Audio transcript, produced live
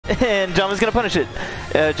and JAMA's gonna punish it.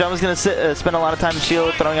 JAMA's gonna spend a lot of time in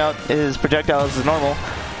shield, throwing out his projectiles as normal,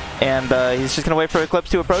 and he's just gonna wait for Eclipse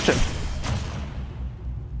to approach him.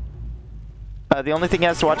 The only thing he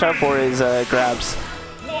has to watch out for is grabs.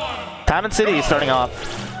 Town and City starting off.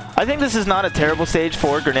 I think this is not a terrible stage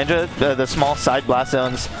for Greninja. The small side blast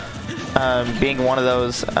zones being one of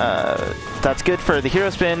those. That's good for the hero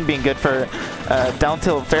spin, being good for down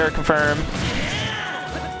tilt fair confirm.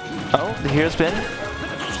 Oh, the hero spin.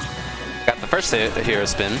 Got the first hit, the hero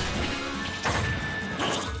spin.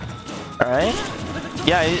 Alright.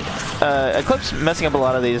 Yeah, Eclipse messing up a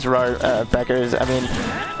lot of these raw backers. I mean,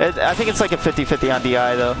 I think it's like a 50-50 on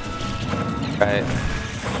DI though. Right.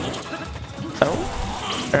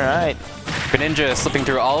 Oh. Alright. Greninja slipping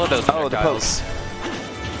through all of those the pokes.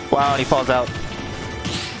 Wow, and he falls out.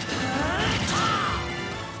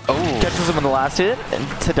 Oh. Catches him in the last hit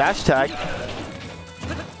and to dash attack.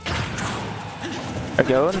 There we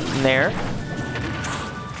go, Nair.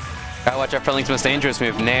 Gotta watch out for Link's most dangerous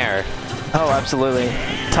move, Nair. Oh, absolutely.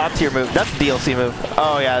 Top tier move. That's a DLC move.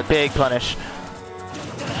 Oh yeah, big punish.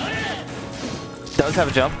 Does have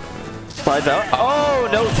a jump. Slides out. Oh,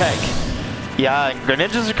 no tech. Yeah,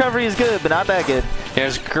 Greninja's recovery is good, but not that good.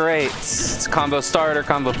 It's great. It's combo starter,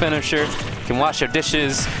 combo finisher. You can wash your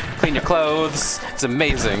dishes, clean your clothes. It's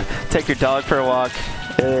amazing. Take your dog for a walk.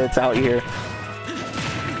 It's out here.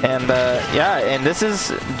 And yeah, and this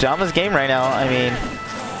is JAMA's game right now. I mean,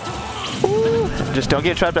 woo, just don't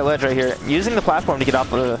get trapped at ledge right here. Using the platform to get off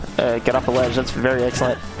the ledge. That's very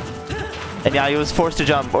excellent. And yeah, he was forced to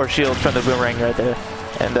jump or shield from the boomerang right there.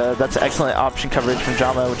 And that's excellent option coverage from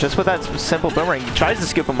JAMA. Just with that simple boomerang, he tries to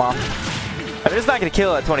scoop him off. I mean, it's not going to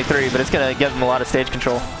kill at 23, but it's going to give him a lot of stage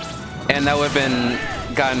control. And that would have been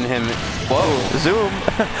gotten him. Whoa, zoom!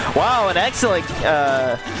 Wow, an excellent,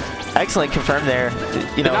 excellent confirm there.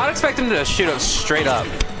 You know, did not expect him to shoot up straight up.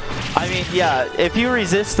 I mean, yeah, if you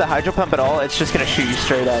resist the hydro pump at all, it's just going to shoot you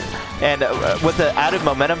straight up. And with the added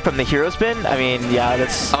momentum from the hero spin, I mean, yeah,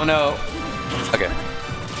 that's. Oh no. Okay.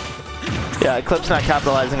 Yeah, Eclipse not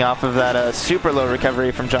capitalizing off of that super low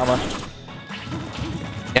recovery from JAMA.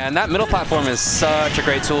 Yeah, and that middle platform is such a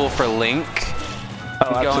great tool for Link.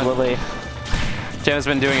 Oh, absolutely. JAMA's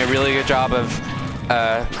been doing a really good job of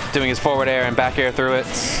doing his forward air and back air through it.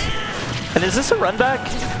 And is this a run back?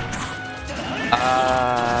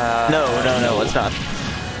 No, it's not.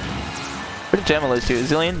 Where did JAMA lose to?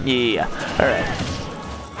 Zillion? Yeah. Alright.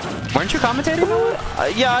 Weren't you commentating?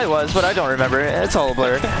 Yeah, I was, but I don't remember. It's all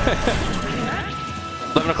blurred.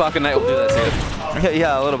 11 o'clock at night will do that too.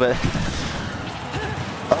 Yeah, a little bit.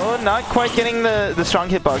 Oh, not quite getting the strong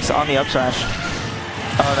hitbox on the up smash.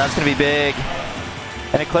 Oh, that's going to be big.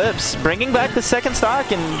 And Eclipse bringing back the second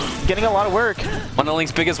stock and getting a lot of work. One of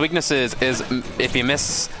Link's biggest weaknesses is if you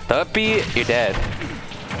miss the up B, you're dead.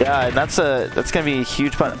 Yeah, and that's going to be a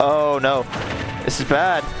huge pun. Oh, no. This is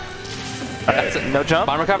bad. No jump?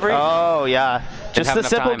 Bomb recovery? Oh, yeah. Just the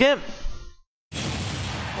simple gimp.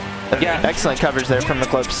 Yeah. Excellent coverage there from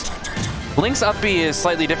Eclipse. Link's up B is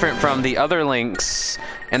slightly different from the other Links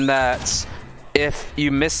in that if you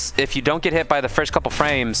don't get hit by the first couple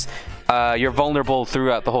frames, you're vulnerable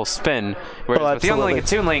throughout the whole spin. Whereas with the Young Link and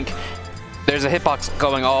Toon Link, there's a hitbox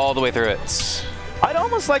going all the way through it. I'd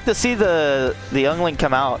almost like to see the Young Link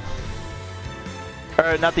come out.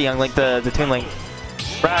 Or not the Young Link, the Toon Link.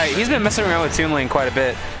 Right, he's been messing around with Toon Link quite a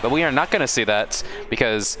bit, but we are not going to see that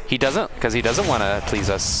because he doesn't want to please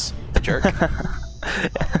us, the jerk.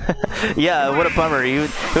 Yeah, what a bummer. He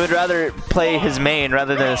would rather play his main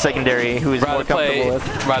rather than a secondary who he's more comfortable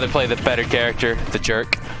with. Rather play the better character, the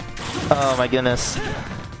jerk. Oh my goodness.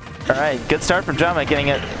 Alright, good start from JAMA, getting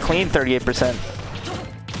it clean 38%.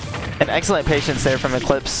 And excellent patience there from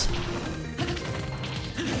Eclipse.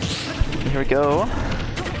 Here we go.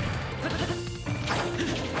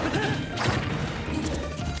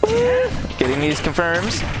 Getting these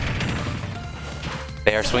confirms.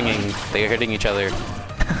 They are swinging. They are hitting each other.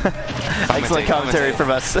 Excellent commentary from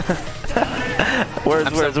us.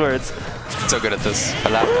 Words. So good at this.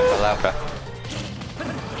 Alauka.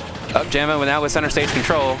 Up JAMA now with center stage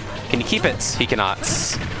control. Can he keep it? He cannot.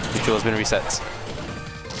 Neutral has been reset.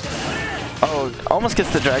 Oh, almost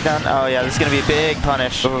gets the drag down. Oh yeah, this is going to be a big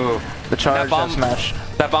punish. Ooh. The charge bomb smash.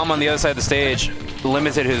 That bomb on the other side of the stage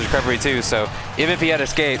limited his recovery too, so even if he had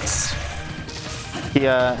escaped, he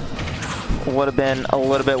would have been a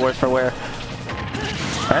little bit worse for wear.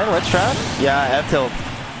 Alright, let's try. Yeah, F-tilt.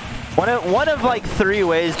 One of like 3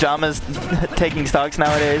 ways JAMA's taking stocks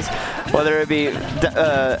nowadays, whether it be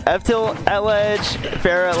F-tilt at ledge,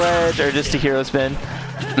 fair at ledge, or just a hero spin.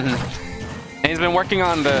 And he's been working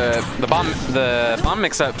on the bomb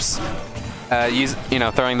mix-ups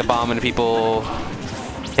throwing the bomb into people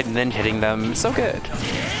and then hitting them. So good.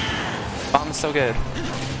 Bomb is so good.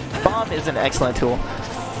 Bomb is an excellent tool.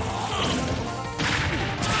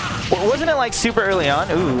 Well, wasn't it like super early on?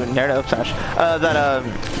 Ooh, nair to up smash. That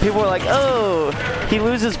people were like, oh, he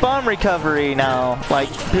loses bomb recovery now. Like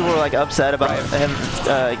people were like upset about him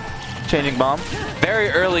changing bomb. Very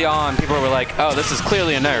early on, people were like, oh, this is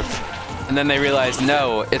clearly a nerf. And then they realized,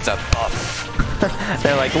 no, it's a buff.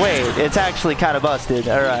 They're like, wait, it's actually kind of busted.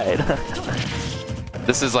 All right.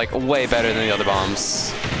 This is like way better than the other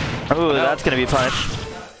bombs. Ooh, that's gonna be punished.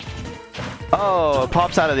 Oh,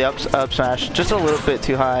 pops out of the up smash, just a little bit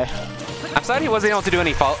too high. I'm sad he wasn't able to do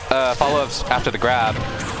any follow-ups after the grab.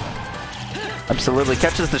 Absolutely,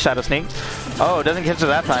 catches the Shadow Sneak. Oh, doesn't catch it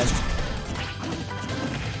that time.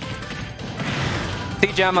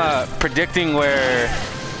 See JAMA predicting where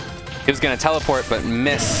he was gonna teleport, but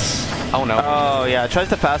missed. Oh no. Oh yeah, tries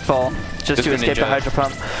to fastball just to escape the Hydro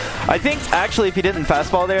Pump. I think actually if he didn't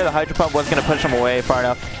fastball there, the Hydro Pump was gonna push him away far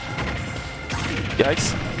enough.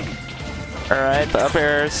 Yikes. Alright, the up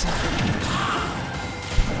airs.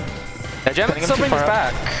 Yeah, JAMA still brings us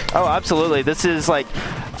back. Oh, absolutely. This is like,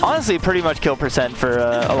 honestly, pretty much kill percent for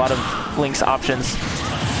a lot of Link's options.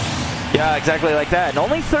 Yeah, exactly like that. And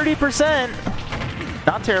only 30%.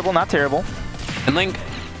 Not terrible, not terrible. And Link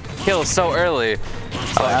kills so early.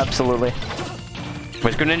 Oh, absolutely.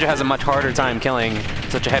 But Greninja has a much harder time killing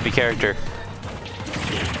such a heavy character.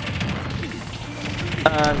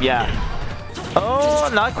 Yeah. Oh,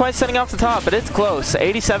 not quite setting off the top, but it's close.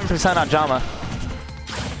 87% on JAMA.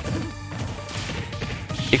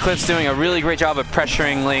 Eclipse doing a really great job of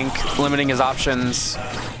pressuring Link, limiting his options.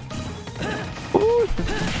 Ooh.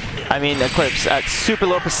 I mean, Eclipse at super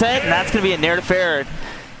low percent, and that's going to be a nair to fair.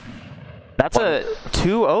 That's a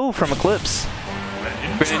 2-0 from Eclipse.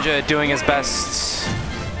 Greninja doing his best.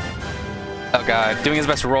 Oh god, doing his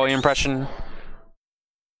best Roy impression.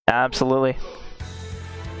 Absolutely.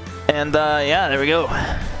 And yeah, there we go.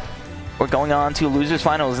 We're going on to losers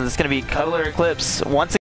finals, and it's going to be Cuddler Eclipse once again.